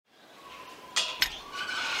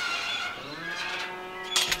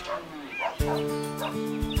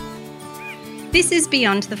This is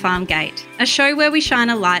Beyond the Farm Gate, a show where we shine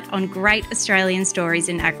a light on great Australian stories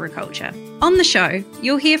in agriculture. On the show,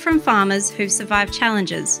 you'll hear from farmers who've survived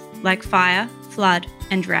challenges like fire, flood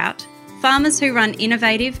and drought, farmers who run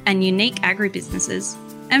innovative and unique agribusinesses,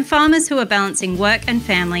 and farmers who are balancing work and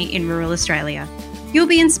family in rural Australia. You'll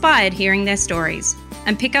be inspired hearing their stories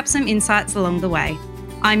and pick up some insights along the way.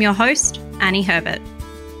 I'm your host, Annie Herbert.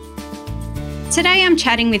 Today I'm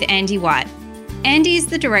chatting with Andi White. Andi is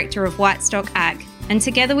the director of Whitestock Ag, and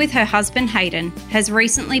together with her husband Hayden, has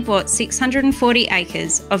recently bought 640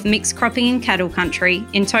 acres of mixed cropping and cattle country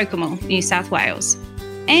in Tocumwal, New South Wales.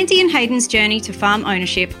 Andi and Hayden's journey to farm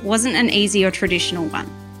ownership wasn't an easy or traditional one,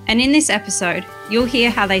 and in this episode, you'll hear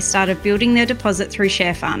how they started building their deposit through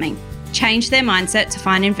share farming, changed their mindset to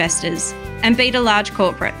find investors, and beat a large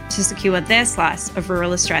corporate to secure their slice of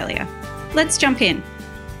rural Australia. Let's jump in.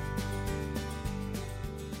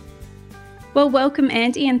 Well, welcome,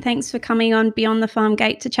 Andi, and thanks for coming on Beyond the Farm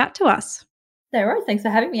Gate to chat to us. No worries. Thanks for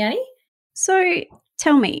having me, Annie. So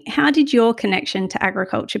tell me, how did your connection to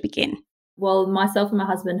agriculture begin? Well, myself and my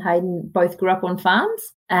husband Hayden both grew up on farms,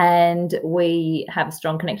 and we have a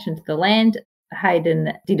strong connection to the land.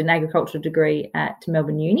 Hayden did an agricultural degree at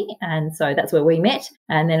Melbourne Uni, and so that's where we met.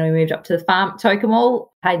 And then we moved up to the farm at Tocumwal.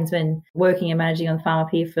 Hayden's been working and managing on the farm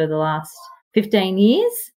up here for the last 15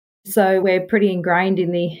 years. So we're pretty ingrained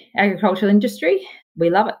in the agricultural industry.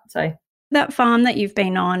 We love it. So that farm that you've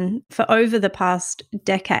been on for over the past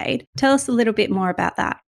decade, tell us a little bit more about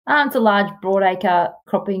that. It's a large broadacre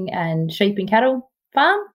cropping and sheep and cattle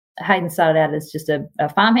farm. Hayden started out as just a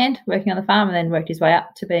farmhand working on the farm and then worked his way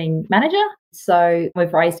up to being manager. So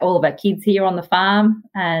we've raised all of our kids here on the farm,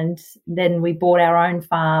 and then we bought our own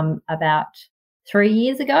farm about 3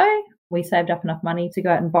 years ago. We saved up enough money to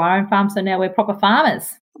go out and buy our own farm, so now we're proper farmers.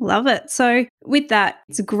 Love it. So with that,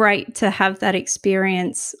 it's great to have that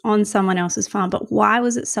experience on someone else's farm, but why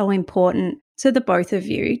was it so important to the both of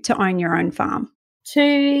you to own your own farm?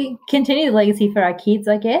 To continue the legacy for our kids,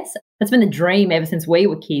 I guess. It's been the dream ever since we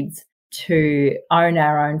were kids to own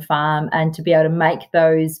our own farm and to be able to make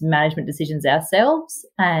those management decisions ourselves.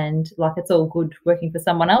 And like, it's all good working for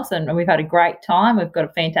someone else, and we've had a great time. We've got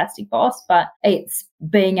a fantastic boss, but it's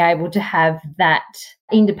being able to have that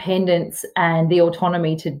independence and the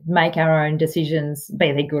autonomy to make our own decisions,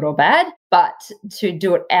 be they good or bad, but to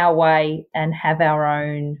do it our way and have our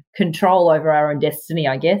own control over our own destiny,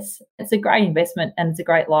 I guess. It's a great investment and it's a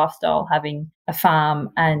great lifestyle, having a farm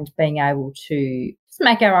and being able to just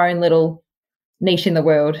make our own little niche in the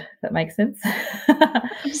world, if that makes sense.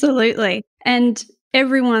 Absolutely. And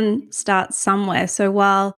everyone starts somewhere. So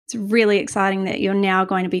while it's really exciting that you're now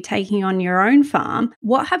going to be taking on your own farm,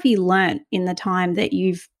 what have you learnt in the time that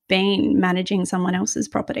you've been managing someone else's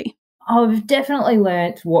property? I've definitely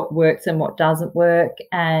learnt what works and what doesn't work,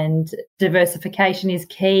 and diversification is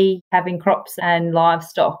key, having crops and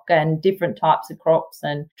livestock and different types of crops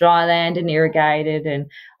and dry land and irrigated and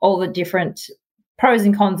all the different pros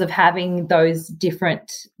and cons of having those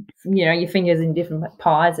different, your fingers in different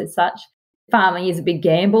pies as such. Farming is a big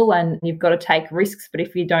gamble and you've got to take risks, but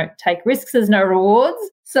if you don't take risks, there's no rewards.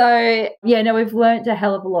 So, we've learnt a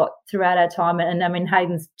hell of a lot throughout our time. And I mean,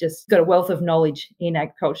 Hayden's just got a wealth of knowledge in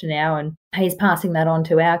agriculture now, and he's passing that on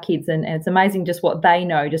to our kids. And it's amazing just what they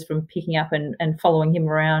know just from picking up and following him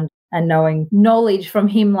around and knowing knowledge from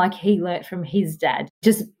him like he learnt from his dad.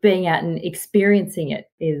 Just being out and experiencing it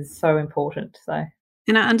is so important. So.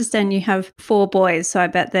 And I understand you have 4 boys, so I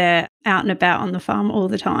bet they're out and about on the farm all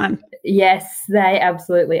the time. Yes, they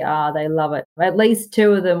absolutely are. They love it. At least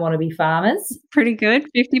 2 of them want to be farmers. Pretty good,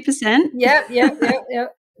 50%. Yep.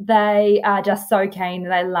 They are just so keen.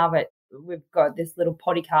 They love it. We've got this little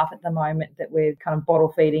potty calf at the moment that we're kind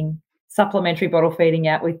of supplementary bottle feeding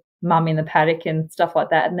out with mum in the paddock and stuff like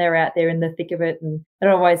that. And they're out there in the thick of it, and they're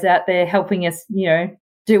always out there helping us,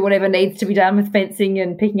 do whatever needs to be done with fencing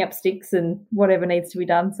and picking up sticks and whatever needs to be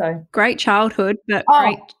done. So great childhood, but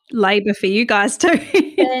great labour for you guys too.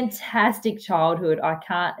 Fantastic childhood. I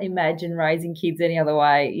can't imagine raising kids any other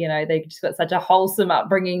way. They've just got such a wholesome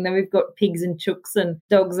upbringing. Then we've got pigs and chooks and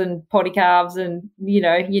dogs and potty calves and, you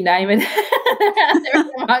name it.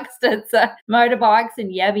 They're amongst it. So motorbikes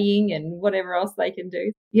and yabbying and whatever else they can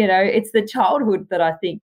do. It's the childhood that I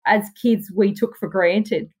think as kids we took for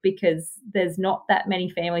granted, because there's not that many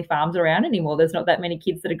family farms around anymore. There's not that many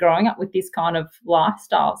kids that are growing up with this kind of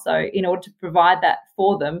lifestyle. So in order to provide that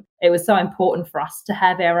for them, it was so important for us to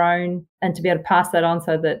have our own and to be able to pass that on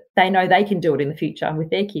so that they know they can do it in the future with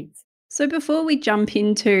their kids. So before we jump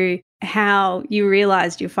into how you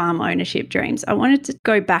realised your farm ownership dreams, I wanted to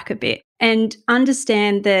go back a bit and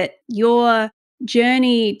understand that your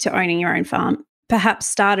journey to owning your own farm perhaps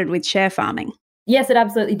started with share farming. Yes, it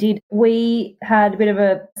absolutely did. We had a bit of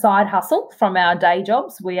a side hustle from our day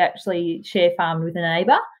jobs. We actually share farmed with a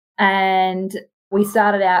neighbour, and we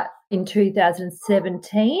started out in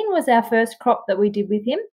 2017 was our first crop that we did with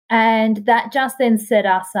him. And that just then set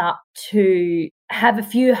us up to have a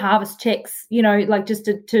few harvest checks, like just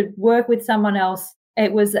to work with someone else.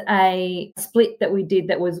 It was a split that we did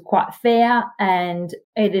that was quite fair, and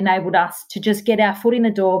it enabled us to just get our foot in the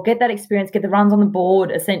door, get that experience, get the runs on the board,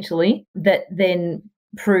 essentially, that then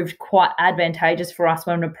proved quite advantageous for us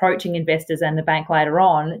when approaching investors and the bank later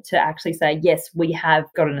on to actually say, yes, we have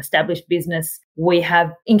got an established business, we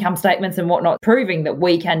have income statements and whatnot proving that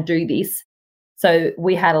we can do this. So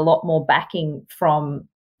we had a lot more backing from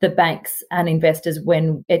the banks and investors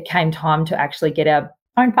when it came time to actually get our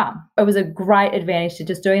own farm. It was a great advantage to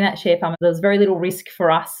just doing that share farm. There was very little risk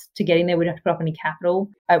for us to get in there. We didn't have to put up any capital.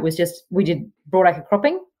 It was just, we did broadacre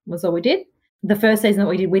cropping was all we did. The first season that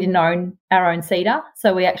we did, we didn't own our own seeder.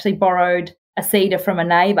 So we actually borrowed a seeder from a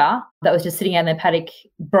neighbour that was just sitting out in their paddock,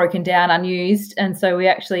 broken down, unused. And so we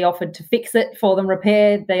actually offered to fix it for them,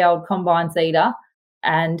 repair the old combine seeder.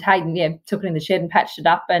 And Hayden, took it in the shed and patched it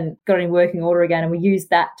up and got it in working order again. And we used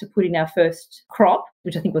that to put in our first crop,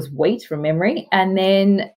 which I think was wheat from memory. And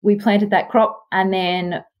then we planted that crop. And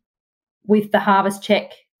then with the harvest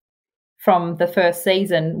check from the first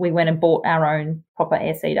season, we went and bought our own proper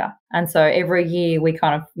air seeder. And so every year we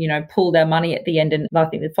kind of, pulled our money at the end. And I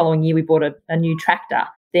think the following year we bought a new tractor.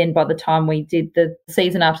 Then by the time we did the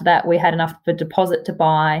season after that, we had enough of a deposit to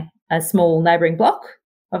buy a small neighbouring block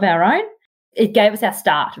of our own. It gave us our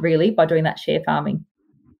start, really, by doing that share farming.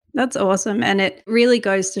 That's awesome. And it really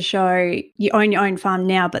goes to show you own your own farm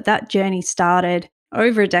now, but that journey started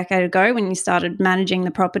over a decade ago when you started managing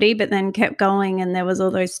the property, but then kept going, and there was all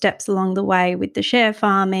those steps along the way with the share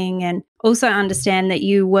farming. And also understand that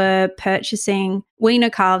you were purchasing weaner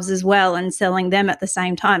calves as well and selling them at the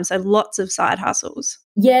same time. So lots of side hustles.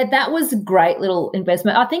 Yeah, that was a great little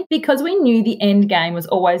investment. I think because we knew the end game was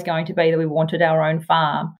always going to be that we wanted our own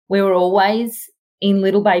farm, we were always in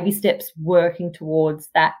little baby steps working towards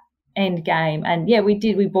that end game. And yeah, we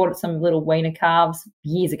did. We bought some little weaner calves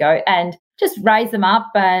years ago and just raised them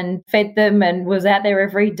up and fed them and was out there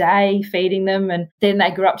every day feeding them. And then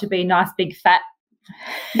they grew up to be nice, big, fat,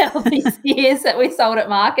 healthy steers that we sold at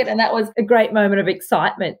market. And that was a great moment of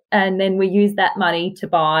excitement. And then we used that money to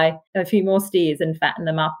buy a few more steers and fatten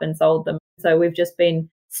them up and sold them. So we've just been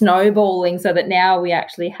snowballing so that now we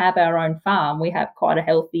actually have our own farm. We have quite a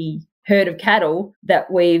healthy herd of cattle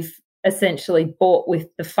that we've essentially bought with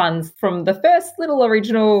the funds from the first little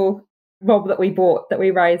original mob that we bought, that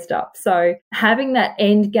we raised up. So having that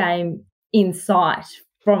end game in sight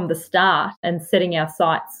from the start and setting our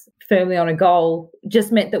sights firmly on a goal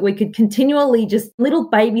just meant that we could continually, just little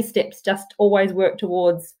baby steps, just always work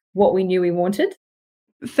towards what we knew we wanted.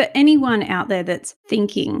 For anyone out there that's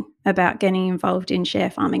thinking about getting involved in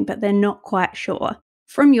share farming, but they're not quite sure,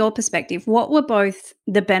 from your perspective, what were both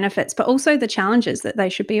the benefits but also the challenges that they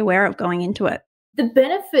should be aware of going into it? The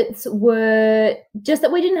benefits were just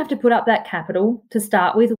that we didn't have to put up that capital to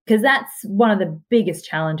start with, because that's one of the biggest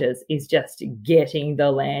challenges, is just getting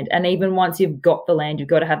the land. And even once you've got the land, you've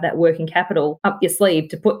got to have that working capital up your sleeve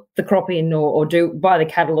to put the crop in or buy the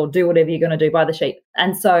cattle or do whatever you're going to do, buy the sheep.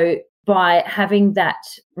 And so by having that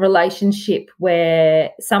relationship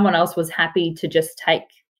where someone else was happy to just take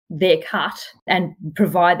their cut and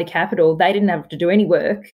provide the capital, they didn't have to do any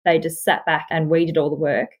work. They just sat back and we did all the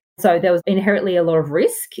work. So there was inherently a lot of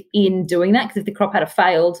risk in doing that, because if the crop had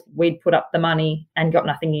failed, we'd put up the money and got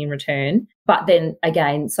nothing in return. But then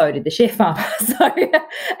again, so did the share farmer. So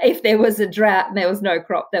if there was a drought and there was no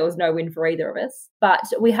crop, there was no win for either of us. But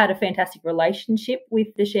we had a fantastic relationship with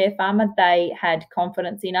the share farmer. They had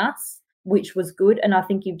confidence in us, which was good. And I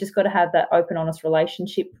think you've just got to have that open, honest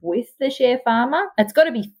relationship with the share farmer. It's got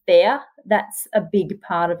to be fair. That's a big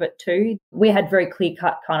part of it too. We had very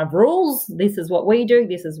clear-cut kind of rules. This is what we do.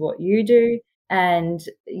 This is what you do. And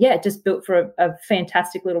yeah, it just built for a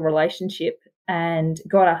fantastic little relationship and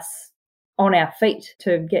got us on our feet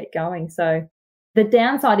to get going. So the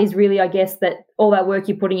downside is really, I guess, that all that work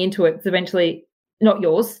you're putting into it is eventually not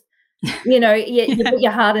yours. You put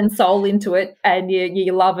your heart and soul into it and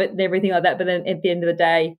you love it and everything like that, but then at the end of the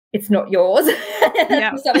day, it's not yours.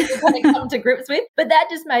 Yep. Something to kind of come to grips with. But that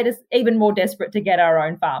just made us even more desperate to get our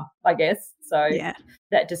own farm, I guess. So yeah,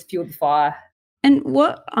 that just fueled the fire. And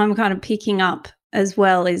what I'm kind of picking up as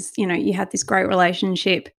well is, you had this great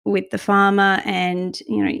relationship with the farmer, and,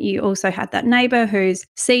 you also had that neighbour whose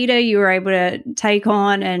seeder you were able to take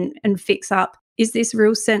on and fix up. Is this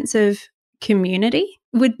real sense of community?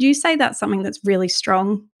 Would you say that's something that's really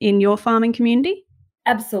strong in your farming community?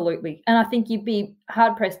 Absolutely. And I think you'd be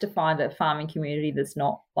hard pressed to find a farming community that's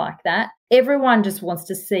not like that. Everyone just wants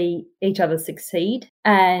to see each other succeed.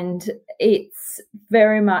 And it's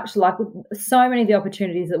very much like so many of the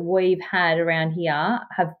opportunities that we've had around here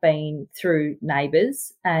have been through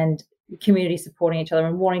neighbours and community supporting each other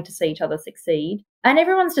and wanting to see each other succeed. And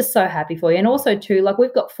everyone's just so happy for you. And also, too, like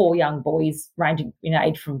we've got 4 young boys ranging in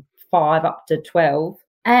age from 5 up to 12.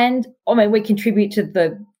 And I mean, we contribute to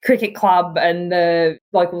the cricket club and the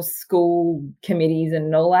local school committees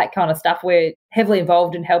and all that kind of stuff. We're heavily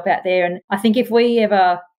involved and help out there. And I think if we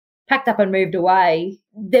ever packed up and moved away,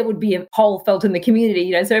 there would be a hole felt in the community,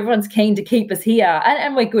 you know, so everyone's keen to keep us here.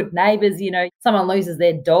 And we're good neighbours, you know, someone loses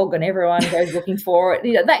their dog and everyone goes looking for it,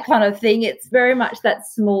 you know, that kind of thing. It's very much that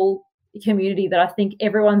small community that I think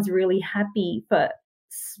everyone's really happy for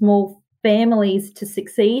small families to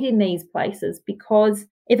succeed in these places, because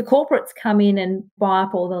if the corporates come in and buy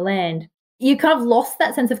up all the land, you kind of lost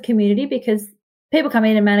that sense of community because people come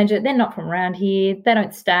in and manage it. They're not from around here. They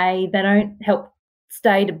don't stay. They don't help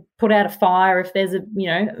stay to put out a fire if there's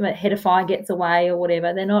a head of fire gets away or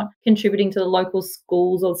whatever. They're not contributing to the local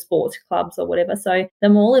schools or sports clubs or whatever. So the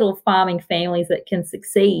more little farming families that can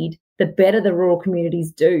succeed, the better the rural communities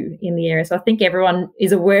do in the area. So I think everyone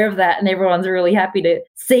is aware of that and everyone's really happy to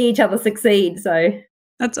see each other succeed. So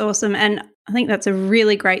that's awesome. And I think that's a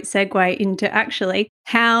really great segue into actually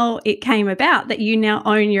how it came about that you now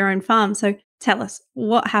own your own farm. So tell us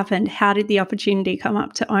what happened. How did the opportunity come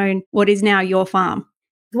up to own what is now your farm?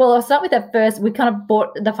 Well, I'll start with that first. We kind of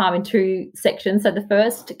bought the farm in 2 sections. So the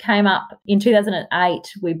first came up in 2008.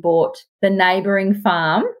 We bought the neighbouring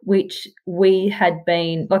farm, which we had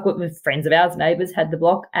been, like with friends of ours, neighbours had the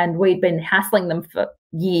block, and we'd been hassling them for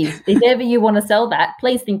years. If ever you want to sell that,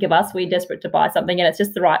 please think of us. We're desperate to buy something, and it's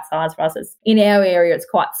just the right size for us. It's, in our area, it's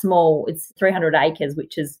quite small. It's 300 acres,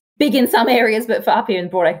 which is big in some areas, but for up here in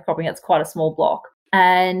broadacre cropping, it's quite a small block.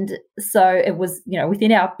 And so it was, you know,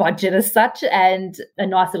 within our budget as such, and a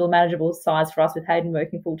nice little manageable size for us with Hayden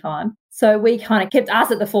working full time. So we kind of kept us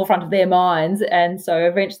at the forefront of their minds. And so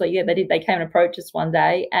eventually, yeah, they came and approached us one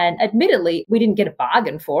day. And admittedly, we didn't get a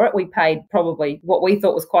bargain for it. We paid probably what we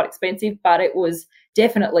thought was quite expensive, but it was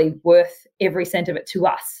definitely worth every cent of it to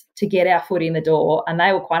us to get our foot in the door. And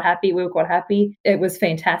they were quite happy. We were quite happy. It was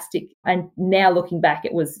fantastic. And now looking back,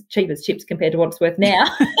 it was cheap as chips compared to what it's worth now.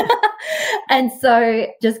 And so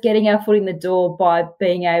just getting our foot in the door by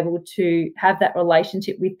being able to have that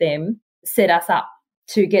relationship with them set us up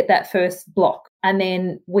to get that first block. And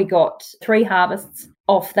then we got 3 harvests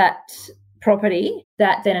off that property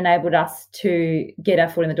that then enabled us to get our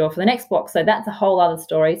foot in the door for the next block. So that's a whole other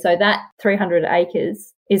story. So that 300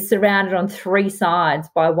 acres is surrounded on 3 sides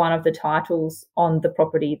by one of the titles on the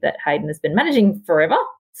property that Hayden has been managing forever.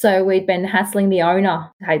 So we'd been hassling the owner,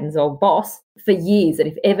 Hayden's old boss, for years that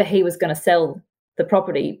if ever he was going to sell the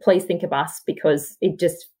property, please think of us, because it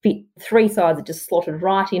just fit 3 sides. It just slotted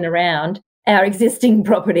right in around our existing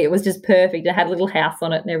property. It was just perfect. It had a little house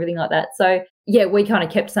on it and everything like that. So, yeah, we kind of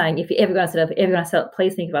kept saying, if you're ever going to sell it, if you're ever going to sell it,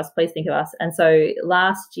 please think of us, please think of us. And so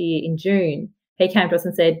last year in June, he came to us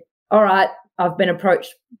and said, all right, I've been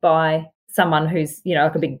approached by someone who's, you know,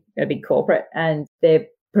 like a big corporate, and they're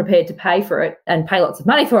prepared to pay for it and pay lots of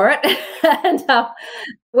money for it. And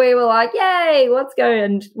we were like, yay, let's go.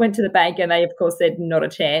 And went to the bank, and they, of course, said, not a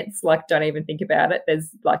chance. Like, don't even think about it. There's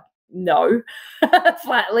like, no,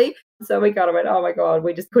 flatly. So we kind of went, oh my God,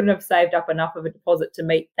 we just couldn't have saved up enough of a deposit to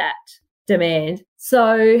meet that demand.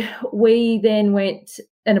 So we then went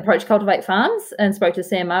and approached Cultivate Farms and spoke to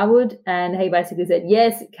Sam Marwood, and he basically said,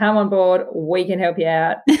 yes, come on board, we can help you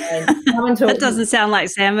out. And come and talk. That doesn't sound like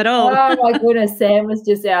Sam at all. Oh my goodness, Sam was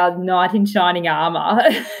just our knight in shining armour.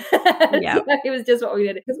 Yeah. So it was just what we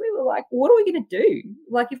did, because we were like, what are we going to do?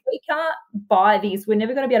 Like, if we can't buy this, we're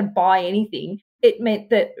never going to be able to buy anything. It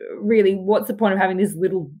meant that really, what's the point of having this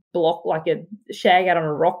little block, like a shag out on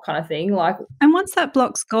a rock kind of thing? Like, and once that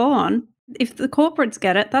block's gone, if the corporates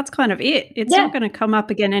get it, that's kind of it. It's not going to come up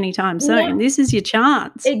again anytime soon. Yeah. This is your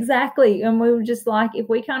chance. Exactly. And we were just like, if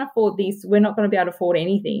we can't afford this, we're not going to be able to afford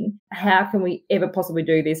anything. How can we ever possibly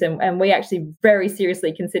do this? And we actually very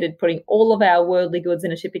seriously considered putting all of our worldly goods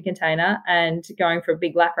in a shipping container and going for a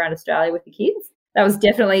big lap around Australia with the kids. That was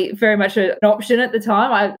definitely very much an option at the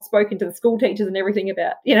time. I've spoken to the school teachers and everything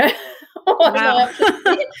about, you know. Wow.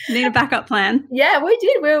 Need a backup plan. Yeah, we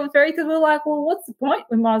did. We were very, because we were like, well, what's the point?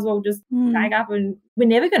 We might as well just hang up, and we're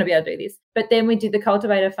never going to be able to do this. But then we did the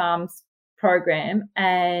Cultivator Farms program,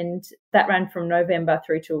 and that ran from November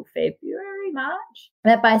through till February, March.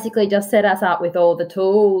 That basically just set us up with all the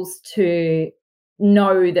tools to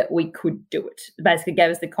know that we could do it. It basically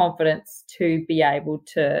gave us the confidence to be able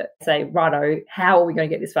to say, righto, how are we going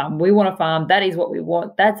to get this farm? We want a farm. That is what we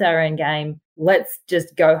want. That's our end game. Let's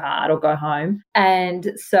just go hard or go home.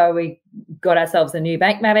 And so we got ourselves a new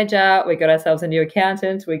bank manager. We got ourselves a new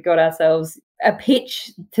accountant. We got ourselves a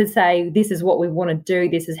pitch to say, this is what we want to do.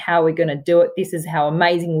 This is how we're going to do it. This is how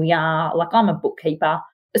amazing we are. Like, I'm a bookkeeper,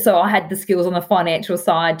 so I had the skills on the financial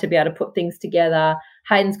side to be able to put things together.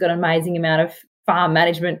 Hayden's got an amazing amount of farm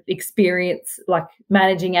management experience, like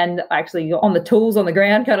managing and actually on the tools on the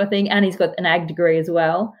ground kind of thing. And he's got an ag degree as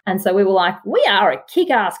well. And so we were like, we are a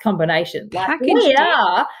kick-ass combination. Like, we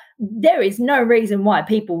are. There is no reason why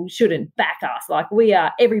people shouldn't back us. Like, we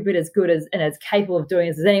are every bit as good as and as capable of doing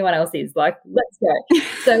this as anyone else is. Like, let's go.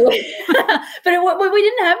 So, but we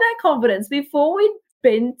didn't have that confidence before we'd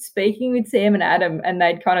been speaking with Sam and Adam, and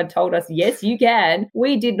they'd kind of told us, yes, you can.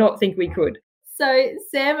 We did not think we could. So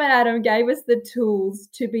Sam and Adam gave us the tools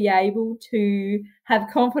to be able to have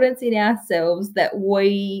confidence in ourselves that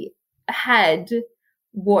we had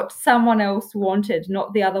what someone else wanted,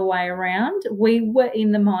 not the other way around. We were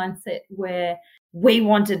in the mindset where we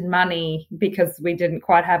wanted money because we didn't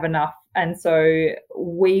quite have enough. And so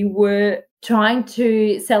we were trying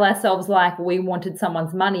to sell ourselves like we wanted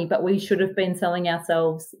someone's money, but we should have been selling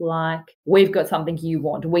ourselves like, we've got something you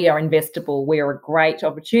want. We are investable. We are a great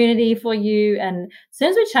opportunity for you. And as soon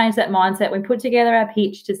as we changed that mindset, we put together our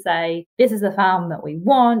pitch to say, this is the farm that we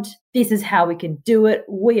want. This is how we can do it.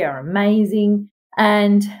 We are amazing.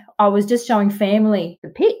 And I was just showing family the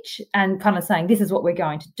pitch and kind of saying, this is what we're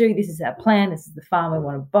going to do. This is our plan. This is the farm we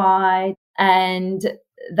want to buy. And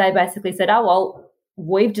they basically said, oh, well,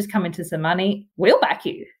 we've just come into some money. We'll back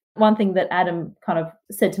you. One thing that Adam kind of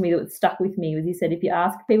said to me that stuck with me was he said, if you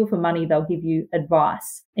ask people for money, they'll give you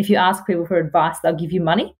advice. If you ask people for advice, they'll give you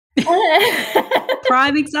money.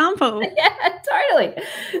 Prime example. Yeah, totally.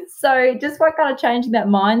 So just by kind of changing that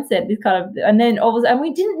mindset, this kind of, and then all of a sudden, and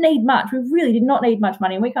we didn't need much. We really did not need much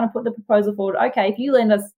money. And we kind of put the proposal forward. Okay, if you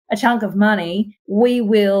lend us a chunk of money, we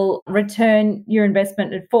will return your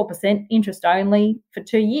investment at 4% interest only for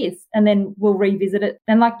 2 years, and then we'll revisit it.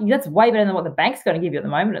 And like, that's way better than what the bank's going to give you at the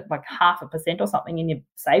moment, at like 0.5% or something in your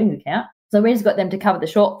savings account. So we just got them to cover the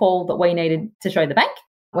shortfall that we needed to show the bank.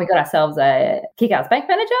 We got ourselves a kick-ass bank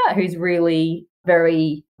manager who's really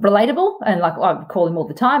very relatable, and like I call him all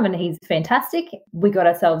the time, and he's fantastic. We got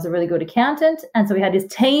ourselves a really good accountant, and so we had this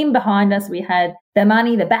team behind us. We had the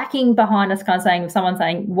money, the backing behind us, kind of saying, if someone's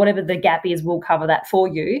saying whatever the gap is, we'll cover that for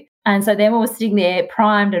you. And so then we were sitting there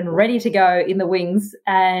primed and ready to go in the wings,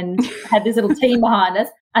 and had this little team behind us.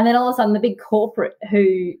 And then all of a sudden, the big corporate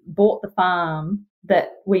who bought the farm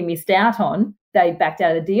that we missed out on, they backed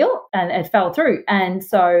out of the deal and it fell through. And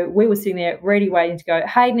so we were sitting there ready, waiting to go.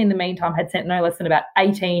 Hayden, in the meantime, had sent no less than about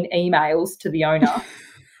 18 emails to the owner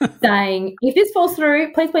saying, if this falls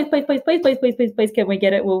through, please, can we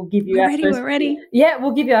get it? We'll give you We're ready. Yeah,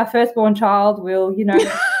 we'll give you our firstborn child. We'll,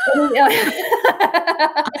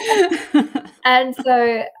 And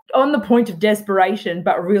so on the point of desperation,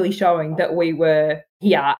 but really showing that we were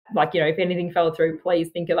here, like, if anything fell through, please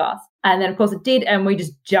think of us. And then, of course, it did. And we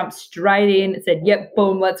just jumped straight in. It said, yep,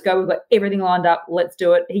 boom, let's go. We've got everything lined up. Let's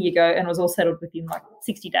do it. Here you go. And it was all settled within like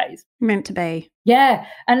 60 days. Meant to be. Yeah.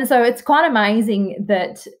 And so it's quite amazing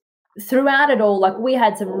that throughout it all, like, we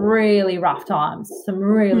had some really rough times, some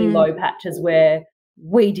really low patches where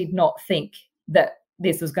we did not think that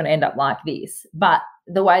this was going to end up like this. But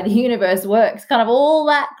the way the universe works, kind of all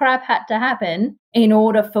that crap had to happen in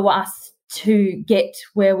order for us to get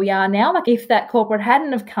where we are now. Like, if that corporate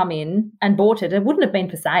hadn't have come in and bought it, it wouldn't have been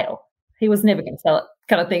for sale. He was never going to sell it,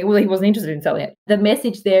 kind of thing. Well, he wasn't interested in selling it. The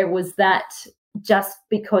message there was that just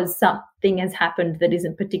because something has happened that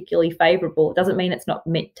isn't particularly favourable, it doesn't mean it's not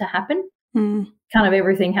meant to happen. Kind of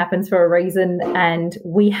everything happens for a reason, and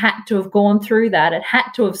we had to have gone through that. It had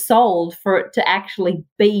to have sold for it to actually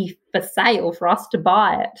be for sale, for us to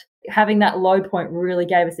buy it. Having that low point really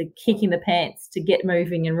gave us a kick in the pants to get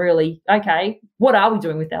moving and really, okay, what are we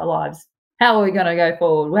doing with our lives? How are we going to go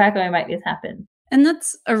forward? How can we make this happen? And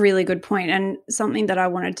that's a really good point, and something that I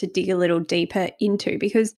wanted to dig a little deeper into,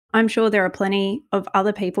 because I'm sure there are plenty of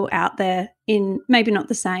other people out there in maybe not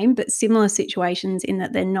the same, but similar situations, in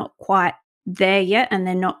that they're not quite there yet and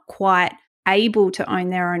they're not quite able to own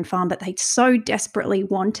their own farm, but they so desperately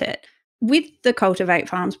want it. With the Cultivate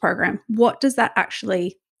Farms program, what does that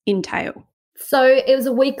actually entail? So it was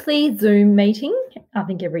a weekly Zoom meeting, I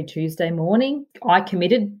think every Tuesday morning. I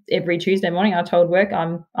committed every Tuesday morning. I told work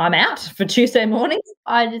I'm out for Tuesday mornings.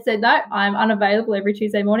 I just said, no, I'm unavailable every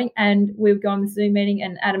Tuesday morning. And we would go on the Zoom meeting,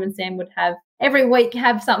 and Adam and Sam would have every week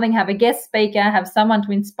have something, have a guest speaker, have someone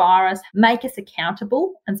to inspire us, make us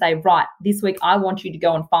accountable and say, right, this week I want you to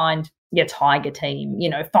go and find your tiger team,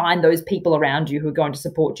 find those people around you who are going to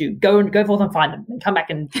support you. Go forth and find them and come back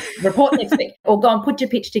and report next week. Or go and put your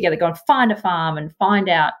pitch together, go and find a farm and find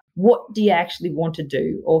out what do you actually want to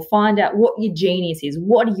do, or find out what your genius is.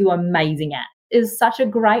 What are you amazing at? It's such a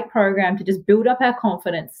great program to just build up our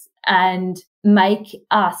confidence and make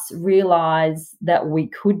us realize that we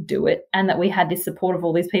could do it and that we had this support of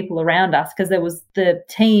all these people around us, because there was the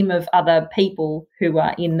team of other people who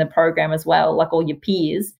are in the program as well, like all your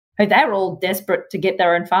peers, who they were all desperate to get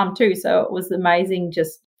their own farm too. So it was amazing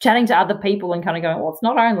just chatting to other people and kind of going, well, it's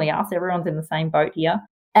not only us, everyone's in the same boat here.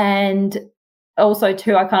 And also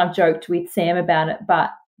too, I kind of joked with Sam about it,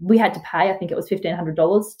 but we had to pay, I think it was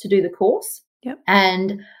 $1,500 to do the course. Yep.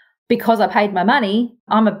 And because I paid my money,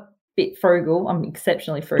 I'm a bit frugal. I'm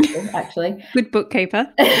exceptionally frugal, actually. Good bookkeeper.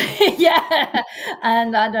 Yeah.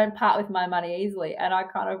 And I don't part with my money easily. And I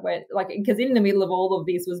kind of went because in the middle of all of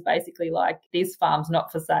this was basically like, this farm's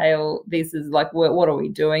not for sale. This is like, what are we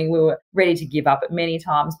doing? We were ready to give up at many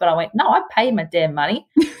times, but I went, no, I paid my damn money.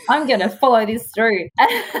 I'm going to follow this through.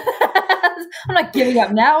 I'm not giving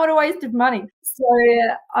up now. What a waste of money. So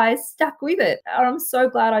I stuck with it. And I'm so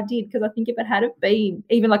glad I did, because I think if it had been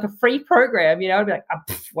even like a free program, I'd be like,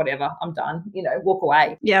 whatever, I'm done, walk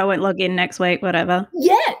away. Yeah, I won't log in next week, whatever.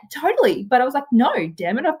 Yeah, totally. But I was like, no,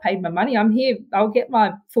 damn it, I've paid my money. I'm here. I'll get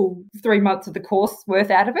my full 3 months of the course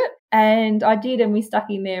worth out of it. And I did, and we stuck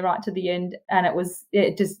in there right to the end. And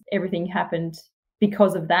everything happened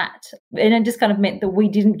because of that. And it just kind of meant that we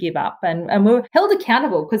didn't give up and we were held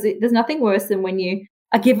accountable, because there's nothing worse than when you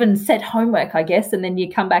are given set homework, I guess, and then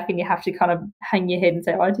you come back and you have to kind of hang your head and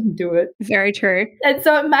say, oh, I didn't do it. Very true. And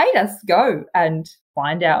so it made us go and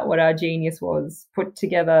find out what our genius was, put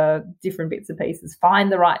together different bits and pieces,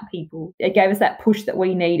 find the right people. It gave us that push that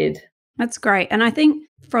we needed. That's great. And I think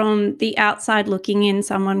from the outside looking in,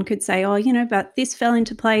 someone could say, oh, but this fell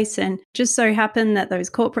into place and just so happened that those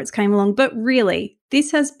corporates came along. But really,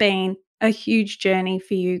 this has been a huge journey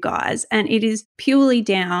for you guys, and it is purely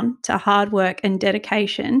down to hard work and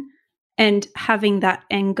dedication and having that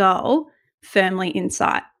end goal firmly in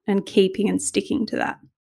sight and keeping and sticking to that.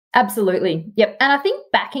 Absolutely. Yep. And I think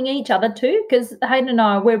backing each other too, because Hayden and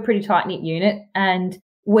I, we're a pretty tight-knit unit, and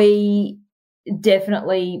we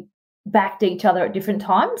definitely backed each other at different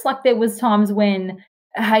times. Like there was times when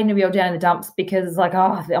Hayden would be all down in the dumps because it's like,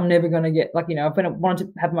 oh, I'm never going to get, I've wanted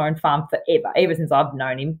to have my own farm forever. Ever since I've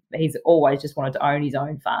known him, he's always just wanted to own his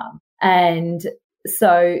own farm. And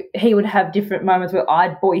so he would have different moments where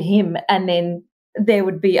I'd buoy him, and then there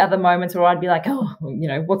would be other moments where I'd be like, oh,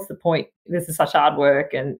 what's the point? This is such hard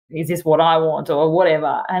work, and is this what I want or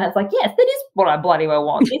whatever? And it's like, yes, that is what I bloody well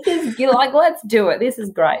want. This is let's do it. This is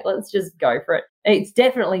great. Let's just go for it. It's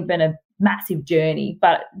definitely been a massive journey,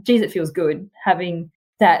 but geez, it feels good having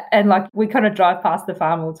that. And we kind of drive past the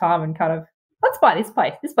farm all the time and kind of, let's buy this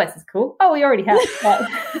place. This place is cool. Oh, we already have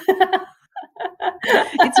it.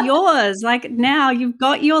 It's yours. Now you've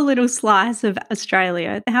got your little slice of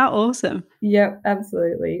Australia. How awesome. Yep,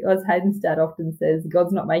 absolutely. As Hayden's dad often says,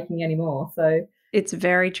 God's not making any more. So it's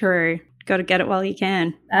very true. Got to get it while you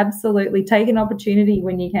can. Absolutely. Take an opportunity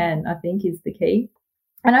when you can, I think, is the key.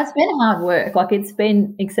 And it's been hard work. It's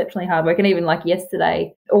been exceptionally hard work. And even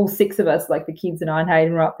yesterday, all 6 of us, the kids and I and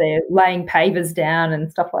Hayden, were up there laying pavers down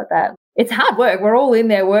and stuff like that. It's hard work. We're all in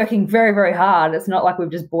there working very, very hard. It's not like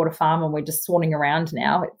we've just bought a farm and we're just swanning around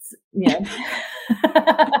now. It's,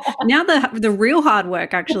 Now the real hard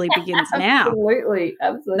work actually begins now. Absolutely.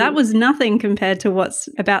 That was nothing compared to what's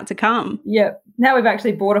about to come. Yep. Now we've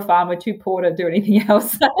actually bought a farm. We're too poor to do anything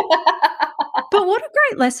else. But what a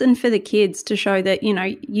great lesson for the kids to show that,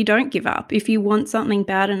 you don't give up. If you want something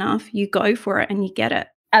bad enough, you go for it and you get it.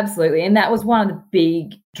 Absolutely. And that was one of the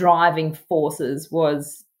big driving forces,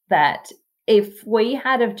 was that if we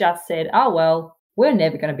had have just said, oh, well, we're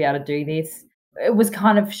never going to be able to do this, it was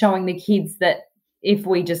kind of showing the kids that if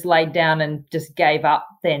we just laid down and just gave up,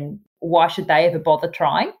 then why should they ever bother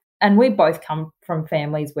trying? And we both come from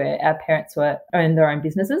families where our parents owned their own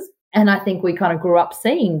businesses. And I think we kind of grew up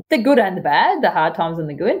seeing the good and the bad, the hard times and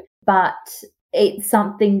the good. But it's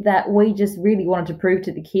something that we just really wanted to prove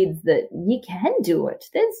to the kids that you can do it.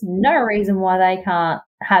 There's no reason why they can't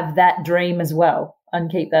have that dream as well and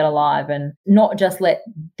keep that alive, and not just let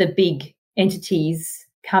the big entities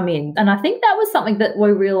come in. And I think that was something that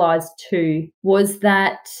we realised too, was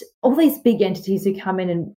that all these big entities who come in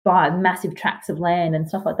and buy massive tracts of land and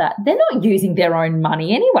stuff like that, they're not using their own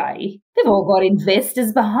money anyway. They've all got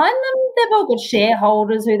investors behind them. They've all got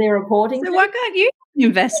shareholders who they're reporting to. So why can't you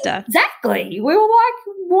investor. Exactly. We were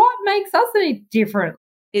like, what makes us any different?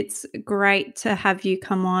 It's great to have you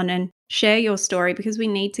come on and share your story, because we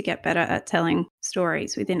need to get better at telling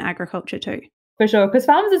stories within agriculture too. For sure, because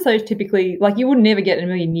farmers are so typically, like, you would never get in a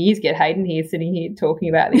million years get Hayden here sitting here talking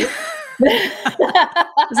about this.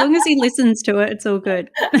 As long as he listens to it, it's all good.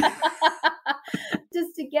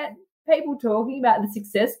 Just to get people talking about the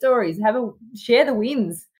success stories, share the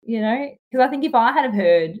wins, because I think if I had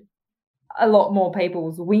heard a lot more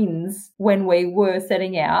people's wins when we were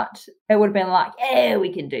setting out, it would have been like, yeah,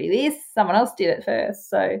 we can do this. Someone else did it first.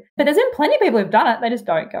 So, but there's been plenty of people who've done it. They just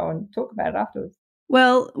don't go and talk about it afterwards.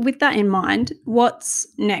 Well, with that in mind, what's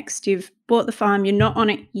next? You've bought the farm, you're not on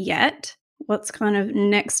it yet. What's kind of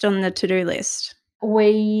next on the to-do list?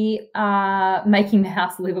 We are making the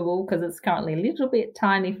house livable because it's currently a little bit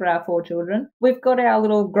tiny for our 4 children. We've got our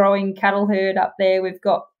little growing cattle herd up there. We've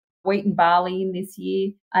got wheat and barley in this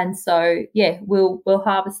year. And so, yeah, we'll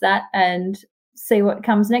harvest that and see what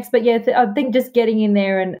comes next. But, yeah, I think just getting in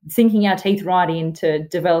there and sinking our teeth right into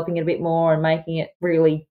developing it a bit more and making it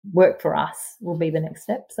really work for us will be the next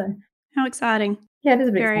step. So, how exciting. Yeah, it is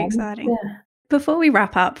a bit very exciting. Yeah. Before we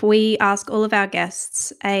wrap up, we ask all of our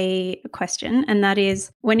guests a question, and that is,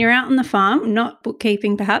 when you're out on the farm, not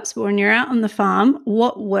bookkeeping perhaps, but when you're out on the farm,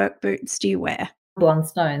 what work boots do you wear?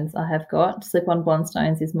 Blundstones I have got. Slip-on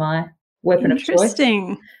Blundstones is my weapon of choice.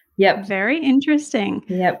 Interesting. Yep. Very interesting.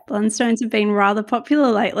 Yep. Blundstones have been rather popular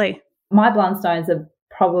lately. My Blundstones are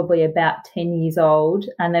probably about 10 years old,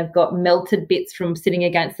 and they've got melted bits from sitting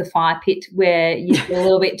against the fire pit where you get a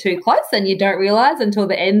little bit too close and you don't realise until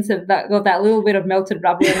the ends have got that little bit of melted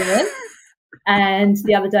rubber in the end. And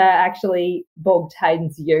the other day I actually bogged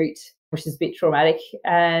Hayden's ute, which is a bit traumatic,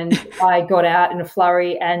 and I got out in a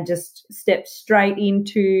flurry and just stepped straight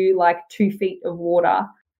into like 2 feet of water,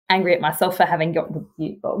 angry at myself for having got the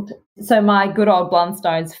ute bogged. So my good old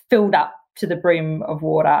Blundstones filled up to the brim of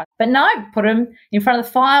water. But no, put them in front of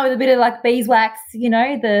the fire with a bit of like beeswax,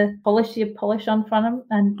 the polish on front of them,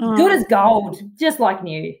 and good as gold, just like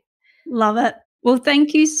new. Love it. Well,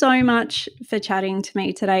 thank you so much for chatting to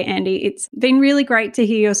me today, Andi. It's been really great to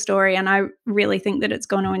hear your story, and I really think that it's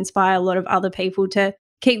going to inspire a lot of other people to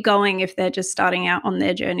keep going if they're just starting out on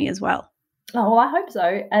their journey as well. Oh, well, I hope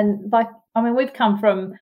so. And we've come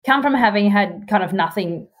from having had kind of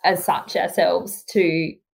nothing as such ourselves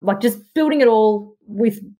to like just building it all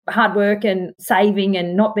with hard work and saving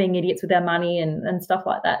and not being idiots with our money and stuff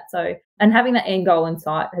like that. So, and having that end goal in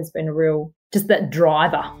sight has been a real, just that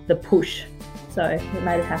driver, the push. So it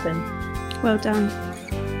made it happen. Well done.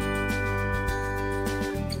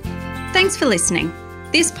 Thanks for listening.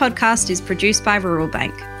 This podcast is produced by Rural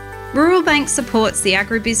Bank. Rural Bank supports the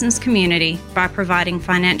agribusiness community by providing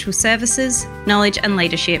financial services, knowledge and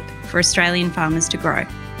leadership for Australian farmers to grow.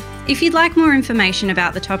 If you'd like more information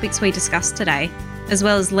about the topics we discussed today, as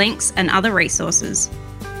well as links and other resources,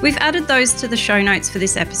 we've added those to the show notes for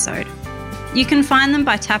this episode. You can find them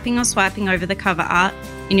by tapping or swiping over the cover art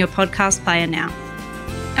in your podcast player now.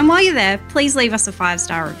 And while you're there, please leave us a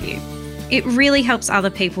 5-star review. It really helps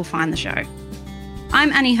other people find the show.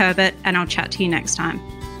 I'm Annie Herbert, and I'll chat to you next time.